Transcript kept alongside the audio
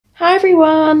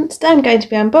everyone! Today I'm going to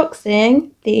be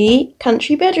unboxing the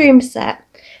country bedroom set.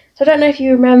 So I don't know if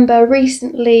you remember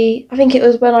recently, I think it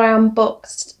was when I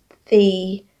unboxed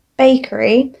the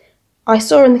bakery, I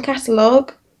saw in the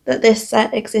catalogue that this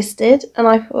set existed and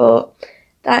I thought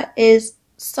that is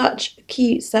such a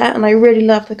cute set and I really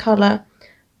love the colour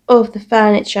of the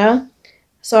furniture.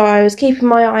 So I was keeping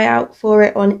my eye out for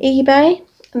it on eBay,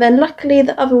 and then luckily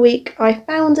the other week I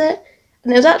found it,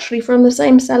 and it was actually from the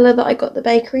same seller that I got the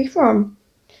bakery from.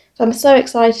 So I'm so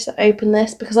excited to open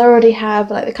this because I already have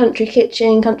like the country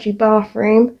kitchen, country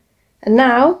bathroom, and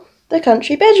now the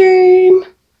country bedroom.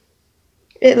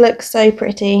 It looks so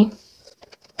pretty.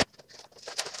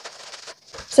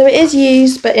 So it is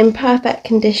used but in perfect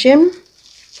condition,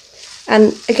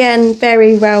 and again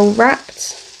very well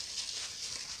wrapped.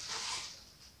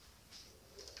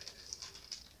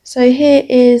 So here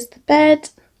is the bed.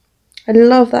 I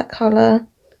love that colour,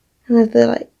 and the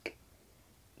like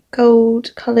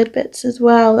gold coloured bits as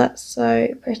well. That's so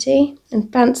pretty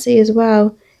and fancy as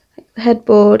well. Like the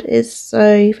headboard is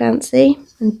so fancy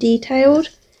and detailed,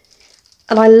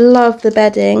 and I love the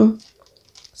bedding.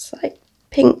 It's like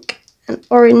pink and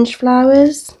orange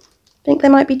flowers. I think they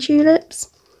might be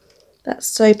tulips. That's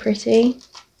so pretty.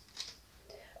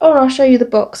 Oh, and I'll show you the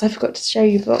box. I forgot to show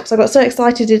you the box. I got so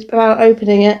excited about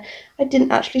opening it, I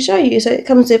didn't actually show you. So it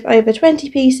comes with over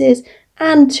 20 pieces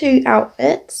and 2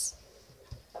 outfits.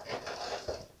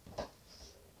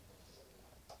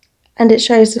 And it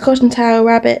shows the cotton towel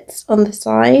rabbits on the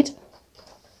side.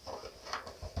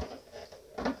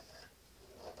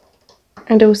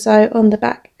 And also on the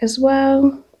back as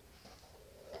well.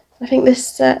 I think this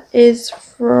set is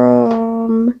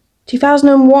from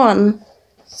 2001.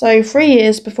 So 3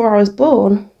 years before I was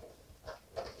born.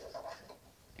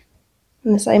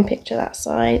 And the same picture that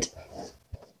side.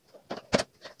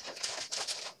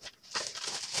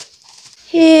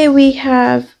 Here we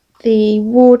have the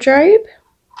wardrobe,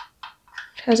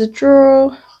 which has a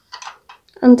drawer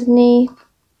underneath,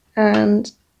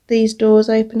 and these doors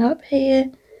open up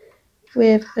here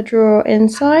with a drawer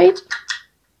inside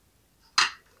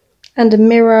and a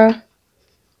mirror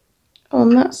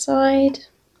on that side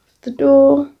of the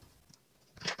door.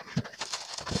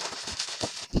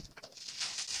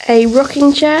 A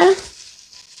rocking chair.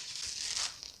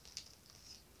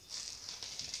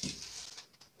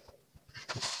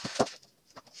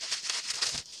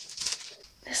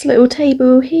 This little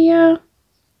table here.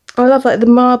 I love like the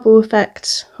marble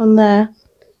effect on there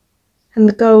and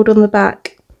the gold on the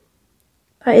back.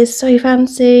 That is so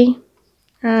fancy.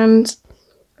 And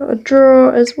got a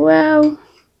drawer as well.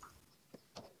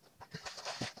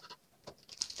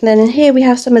 And then in here we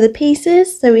have some of the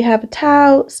pieces. So we have a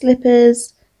towel,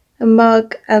 slippers, a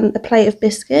mug and a plate of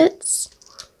biscuits,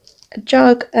 a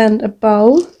jug and a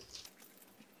bowl,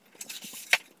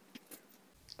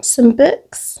 some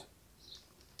books,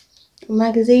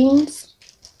 magazines,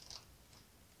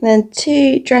 and then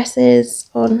 2 dresses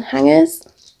on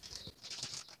hangers,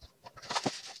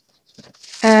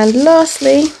 and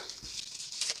lastly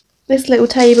this little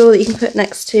table that you can put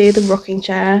next to the rocking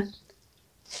chair.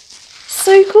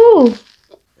 So cool!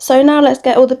 So now let's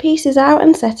get all the pieces out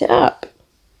and set it up.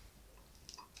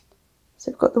 So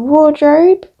we've got the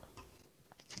wardrobe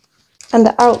and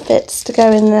the outfits to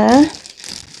go in there.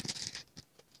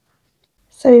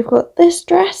 So we've got this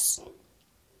dress.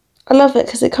 I love it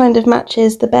because it kind of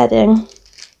matches the bedding.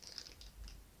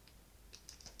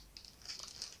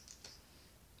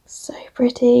 So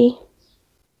pretty.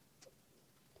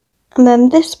 And then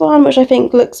this one, which I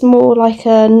think looks more like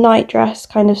a night dress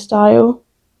kind of style.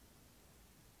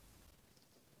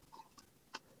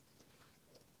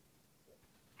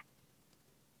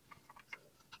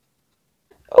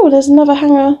 Oh, there's another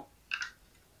hanger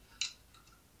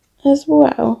as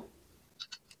well.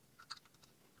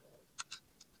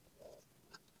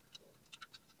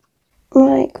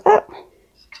 Like that.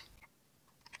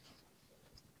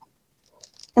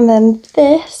 And then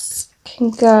this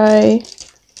can go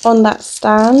on that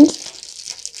stand.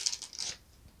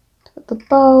 Got the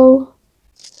bowl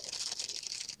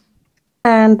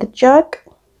and the jug.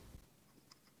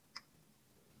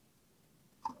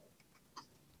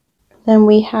 Then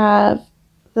we have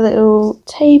the little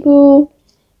table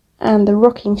and the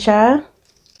rocking chair.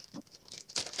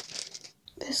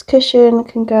 This cushion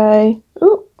can go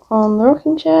on the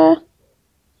rocking chair.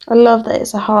 I love that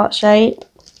it's a heart shape.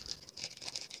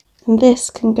 And this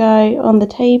can go on the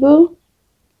table.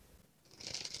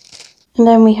 And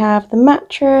then we have the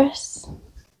mattress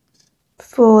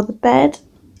for the bed.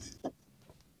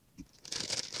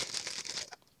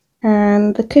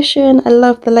 And the cushion, I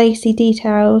love the lacy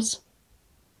details.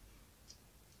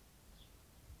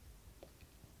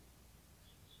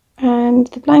 and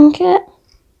the blanket.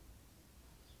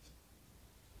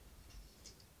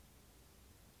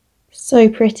 So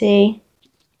pretty.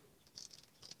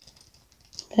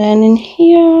 Then in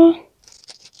here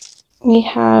we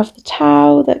have the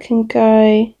towel that can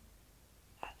go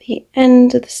at the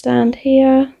end of the stand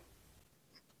here.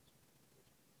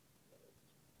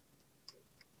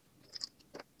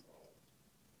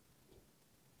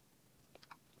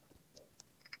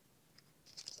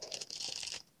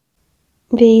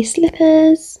 The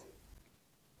slippers,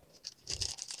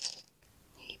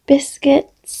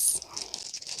 biscuits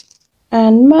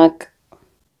and mug,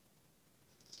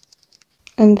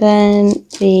 and then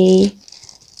the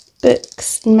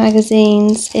books and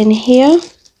magazines in here.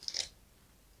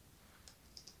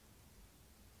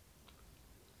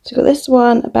 So we've got this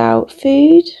one about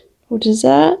food or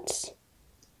desserts.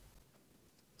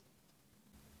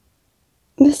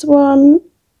 This one,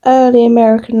 early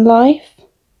American life.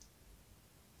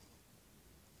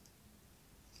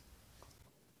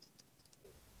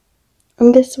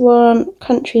 And this one,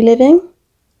 country living.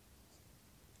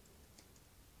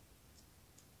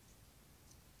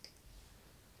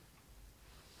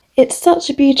 It's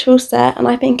such a beautiful set, and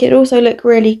I think it'd also look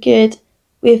really good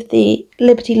with the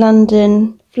Liberty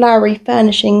London flowery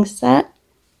furnishings set,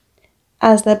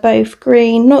 as they're both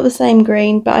green. Not the same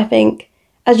green, but I think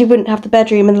as you wouldn't have the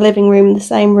bedroom and the living room in the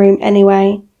same room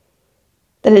anyway,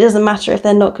 then it doesn't matter if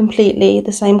they're not completely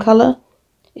the same colour.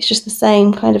 It's just the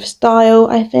same kind of style,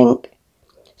 I think,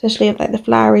 especially with like the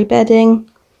flowery bedding.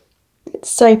 It's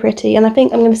so pretty, and I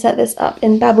think I'm going to set this up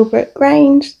in Babblebrook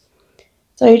Grange.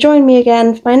 So join me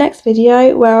again for my next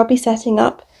video where I'll be setting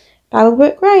up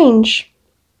Babblebrook Grange.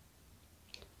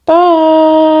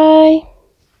 Bye!